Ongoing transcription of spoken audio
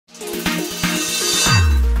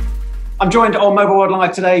I'm joined on Mobile World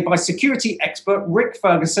Live today by security expert Rick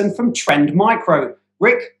Ferguson from Trend Micro.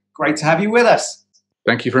 Rick, great to have you with us.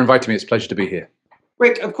 Thank you for inviting me. It's a pleasure to be here.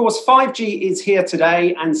 Rick, of course, 5G is here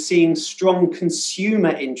today and seeing strong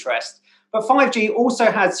consumer interest. But 5G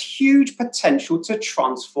also has huge potential to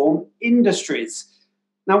transform industries.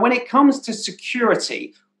 Now, when it comes to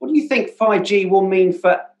security, what do you think 5G will mean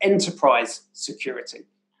for enterprise security?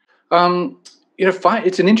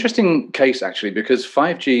 It's an interesting case actually, because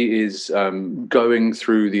 5G is going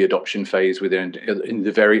through the adoption phase in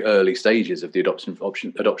the very early stages of the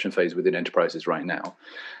adoption phase within enterprises right now.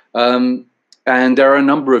 And there are a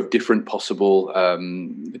number of different possible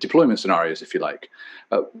deployment scenarios, if you like.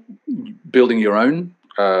 Building your own,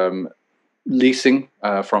 leasing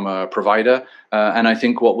from a provider, and I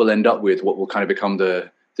think what we'll end up with, what will kind of become the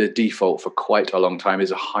default for quite a long time, is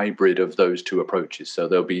a hybrid of those two approaches. So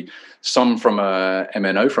there'll be some from a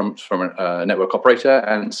MNO, from a network operator,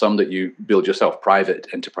 and some that you build yourself, private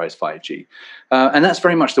enterprise 5G. And that's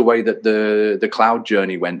very much the way that the cloud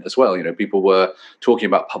journey went as well. You know, people were talking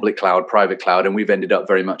about public cloud, private cloud, and we've ended up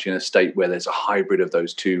very much in a state where there's a hybrid of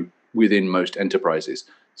those two within most enterprises.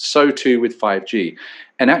 So too with 5G.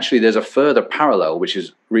 And actually, there's a further parallel, which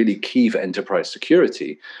is really key for enterprise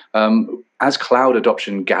security. As cloud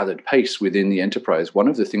adoption gathered pace within the enterprise, one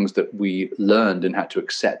of the things that we learned and had to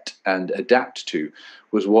accept and adapt to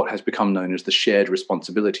was what has become known as the shared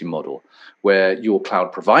responsibility model, where your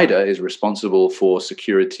cloud provider is responsible for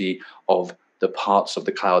security of the parts of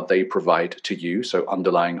the cloud they provide to you, so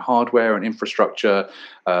underlying hardware and infrastructure,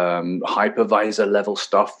 hypervisor level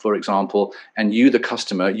stuff, for example, and you, the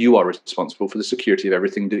customer, you are responsible for the security of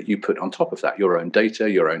everything that you put on top of that, your own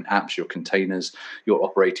data, your own apps, your containers, your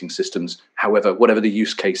operating systems, whatever the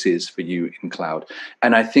use case is for you in cloud.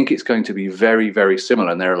 And I think it's going to be very, very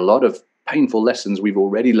similar, and there are a lot of painful lessons we've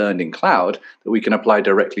already learned in cloud that we can apply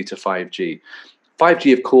directly to 5G.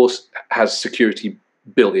 5G, of course, has security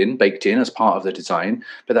baked in as part of the design,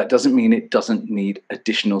 but that doesn't mean it doesn't need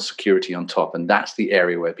additional security on top. And that's the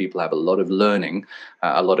area where people have a lot of learning,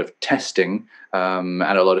 a lot of testing, and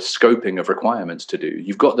a lot of scoping of requirements to do.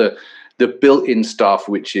 You've got the built-in stuff,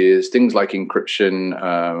 which is things like encryption,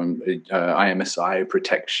 IMSI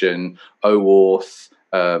protection, OAuth,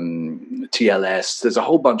 TLS. There's a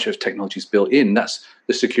whole bunch of technologies built in. That's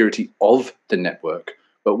the security of the network.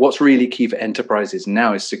 But what's really key for enterprises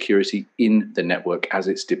now is security in the network as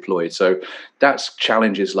it's deployed. So that's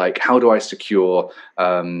challenges like, how do I secure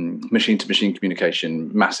machine-to-machine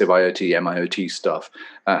communication, massive IoT, MIoT stuff?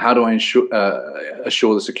 How do I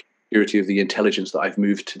assure the security of the intelligence that I've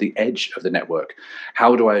moved to the edge of the network?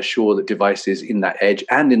 How do I assure that devices in that edge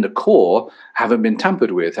and in the core haven't been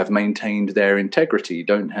tampered with, have maintained their integrity,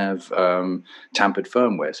 don't have tampered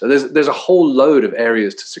firmware? So there's a whole load of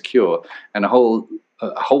areas to secure, and a whole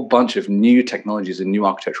bunch of new technologies and new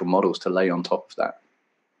architectural models to lay on top of that.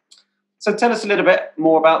 So tell us a little bit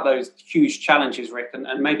more about those huge challenges, Rick, and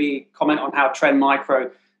maybe comment on how Trend Micro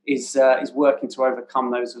is working to overcome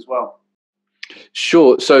those as well.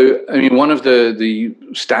 Sure. So, I mean, one of the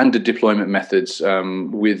standard deployment methods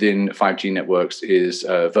within 5G networks is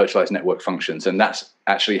virtualized network functions, and that's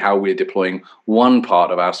actually how we're deploying one part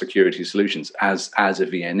of our security solutions as a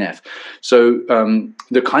VNF. So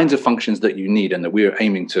the kinds of functions that you need and that we're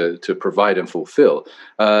aiming to provide and fulfill: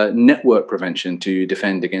 network prevention to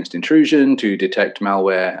defend against intrusion, to detect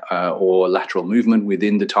malware or lateral movement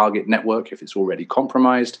within the target network if it's already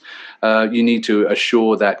compromised. You need to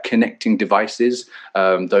assure that connecting devices,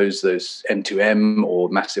 those M2M or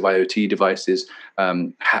massive IoT devices,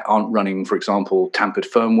 aren't running, for example, tampered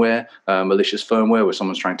firmware, malicious firmware, where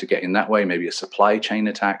someone's trying to get in that way, maybe a supply chain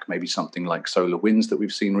attack, maybe something like SolarWinds that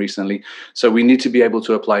we've seen recently. So we need to be able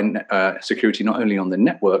to apply security not only on the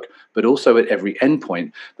network, but also at every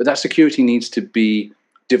endpoint. But that security needs to be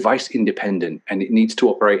device independent, and it needs to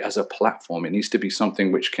operate as a platform. It needs to be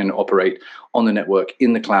something which can operate on the network,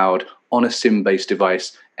 in the cloud, on a SIM-based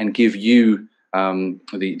device, and give you,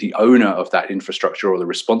 the owner of that infrastructure or the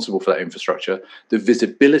responsible for that infrastructure, the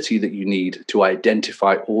visibility that you need to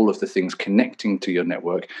identify all of the things connecting to your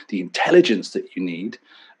network, the intelligence that you need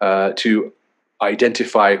to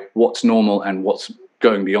identify what's normal and what's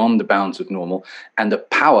going beyond the bounds of normal, and the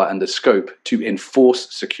power and the scope to enforce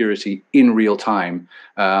security in real time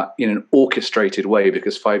in an orchestrated way,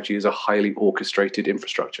 because 5G is a highly orchestrated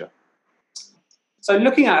infrastructure. So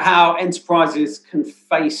looking at how enterprises can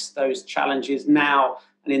face those challenges now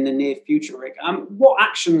and in the near future, Rick, what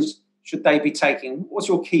actions should they be taking? What's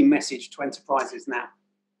your key message to enterprises now?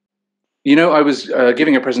 You know, I was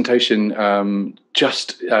giving a presentation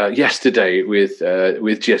just yesterday with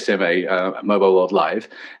GSMA, Mobile World Live,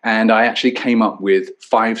 and I actually came up with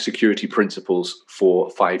 5 security principles for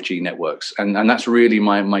 5G networks, and that's really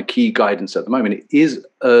my key guidance at the moment. It is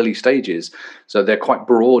early stages, so they're quite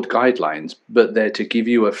broad guidelines, but they're to give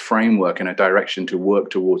you a framework and a direction to work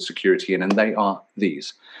towards security, and they are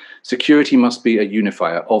these. Security must be a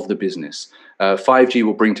unifier of the business. 5G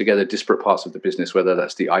will bring together disparate parts of the business, whether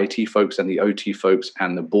that's the IT folks and the OT folks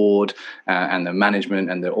and the board and the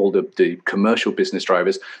management and all the commercial business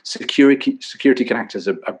drivers. Security can act as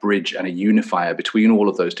a bridge and a unifier between all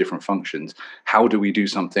of those different functions. How do we do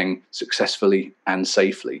something successfully and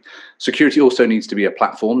safely? Security also needs to be a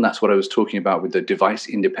platform. That's what I was talking about with the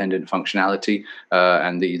device-independent functionality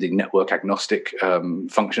and the network-agnostic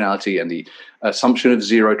functionality and the assumption of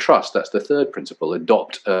zero trust. That's the third principle.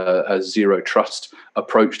 Adopt a zero trust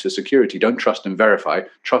approach to security. Don't trust and verify.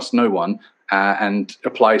 Trust no one and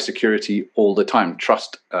apply security all the time.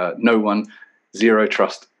 Trust no one. Zero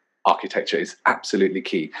trust architecture is absolutely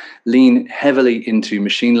key. Lean heavily into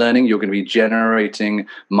machine learning. You're going to be generating,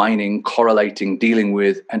 mining, correlating, dealing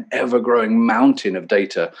with an ever-growing mountain of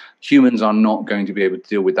data. Humans are not going to be able to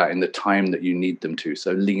deal with that in the time that you need them to.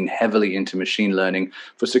 So lean heavily into machine learning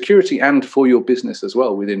for security and for your business as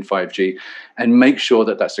well within 5G, and make sure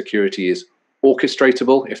that that security is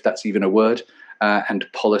orchestratable, if that's even a word, and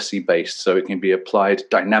policy-based, so it can be applied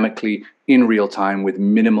dynamically in real time with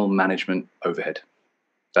minimal management overhead.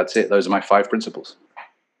 That's it. Those are my 5 principles.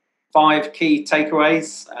 5 key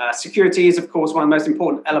takeaways. Security is, of course, one of the most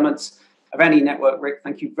important elements of any network. Rick,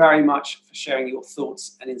 thank you very much for sharing your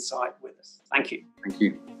thoughts and insight with us. Thank you. Thank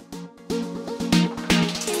you.